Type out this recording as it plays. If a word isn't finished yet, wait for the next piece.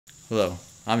Hello,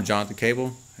 I'm Jonathan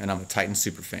Cable, and I'm a Titan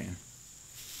super fan.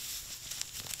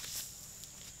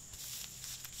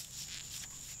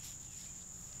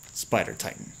 Spider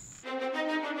Titan.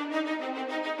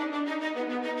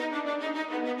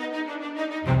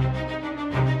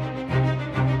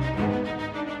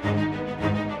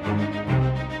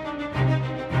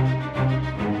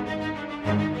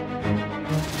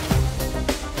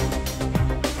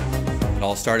 It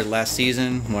all started last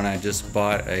season when I just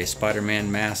bought a Spider-Man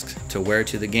mask to wear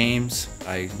to the games.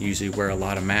 I usually wear a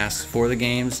lot of masks for the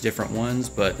games, different ones,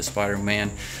 but the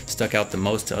Spider-Man stuck out the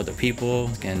most to other people.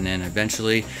 And then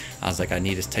eventually I was like, I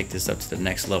need to take this up to the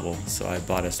next level. So I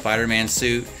bought a Spider-Man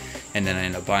suit, and then I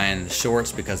ended up buying the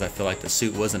shorts because I feel like the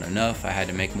suit wasn't enough. I had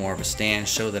to make more of a stand,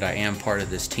 show that I am part of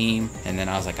this team. And then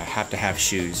I was like, I have to have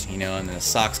shoes, you know, and then the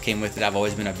socks came with it. I've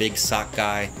always been a big sock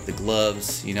guy. The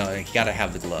gloves, you know, you gotta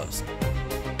have the gloves.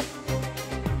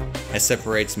 It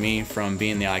separates me from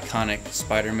being the iconic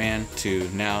Spider-Man to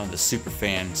now the super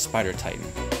fan Spider Titan.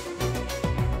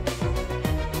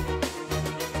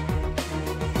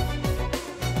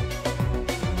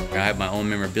 I have my own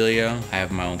memorabilia. I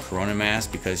have my own Corona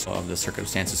mask because of the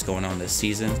circumstances going on this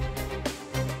season.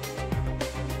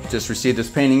 Just received this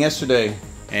painting yesterday,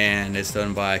 and it's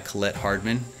done by Colette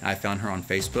Hardman. I found her on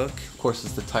Facebook. Of course,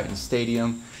 it's the Nissan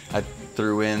Stadium. I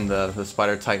threw in the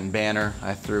Spider Titan banner.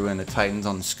 I threw in the Titans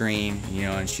on the screen, you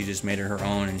know, and she just made it her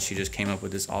own, and she just came up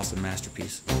with this awesome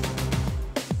masterpiece.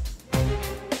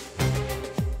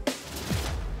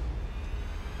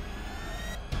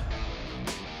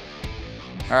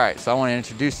 All right, so I want to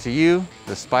introduce to you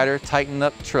the Spider Titan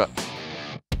Up truck.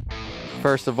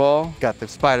 First of all, got the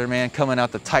Spider-Man coming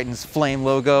out the Titans flame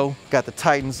logo. Got the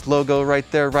Titans logo right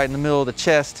there, right in the middle of the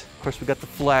chest. Of course, we got the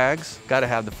flags. Gotta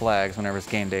have the flags whenever it's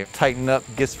game day. Tighten Up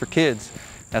Gifts for Kids.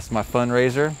 That's my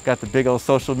fundraiser. Got the big old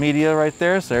social media right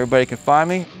there so everybody can find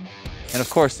me. And of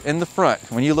course, in the front,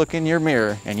 when you look in your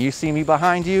mirror and you see me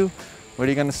behind you, what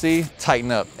are you gonna see?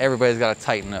 Tighten up. Everybody's gotta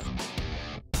tighten up.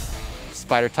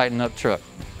 Spider Tighten Up truck.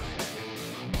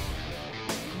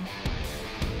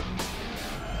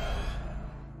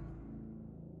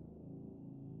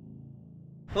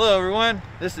 Hello everyone,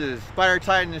 this is Spider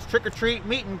Titan's Trick or Treat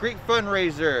Meet and Greet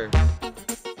fundraiser.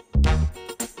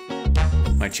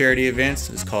 My charity events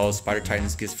is called Spider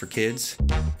Titans Gifts for Kids.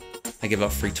 I give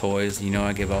out free toys, you know,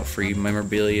 I give out free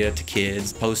memorabilia to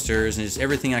kids, posters, and just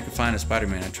everything I can find of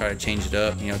Spider-Man. I try to change it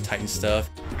up, you know, Titan stuff.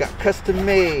 We got custom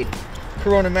made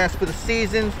Corona masks for the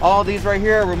season. All these right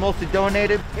here were mostly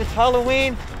donated. It's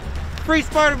Halloween, free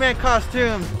Spider-Man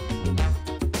costumes.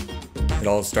 It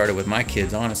all started with my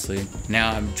kids, honestly. Now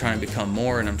I'm trying to become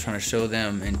more, and I'm trying to show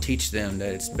them and teach them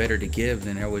that it's better to give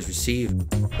than always receive.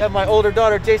 Got my older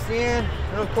daughter, JCN,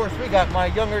 and of course we got my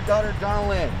younger daughter,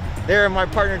 Donalyn. They're my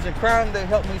partners in crime. They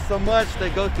help me so much. They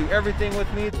go through everything with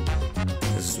me.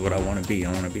 This is what I want to be.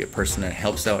 I want to be a person that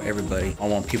helps out everybody. I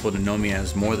want people to know me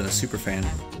as more than a super fan.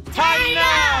 Tighten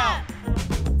up!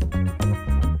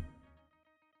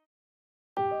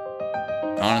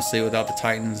 Honestly, without the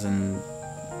Titans and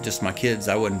just my kids,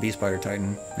 I wouldn't be Spider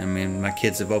Titan. I mean, my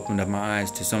kids have opened up my eyes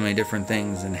to so many different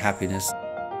things and happiness.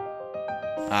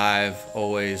 I've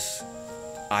always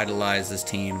idolized this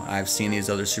team. I've seen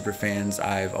these other super fans.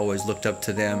 I've always looked up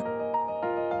to them.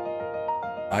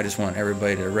 I just want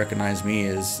everybody to recognize me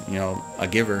as, you know, a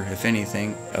giver, if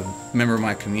anything, a member of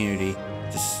my community,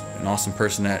 just an awesome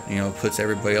person that, you know, puts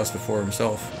everybody else before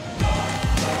himself.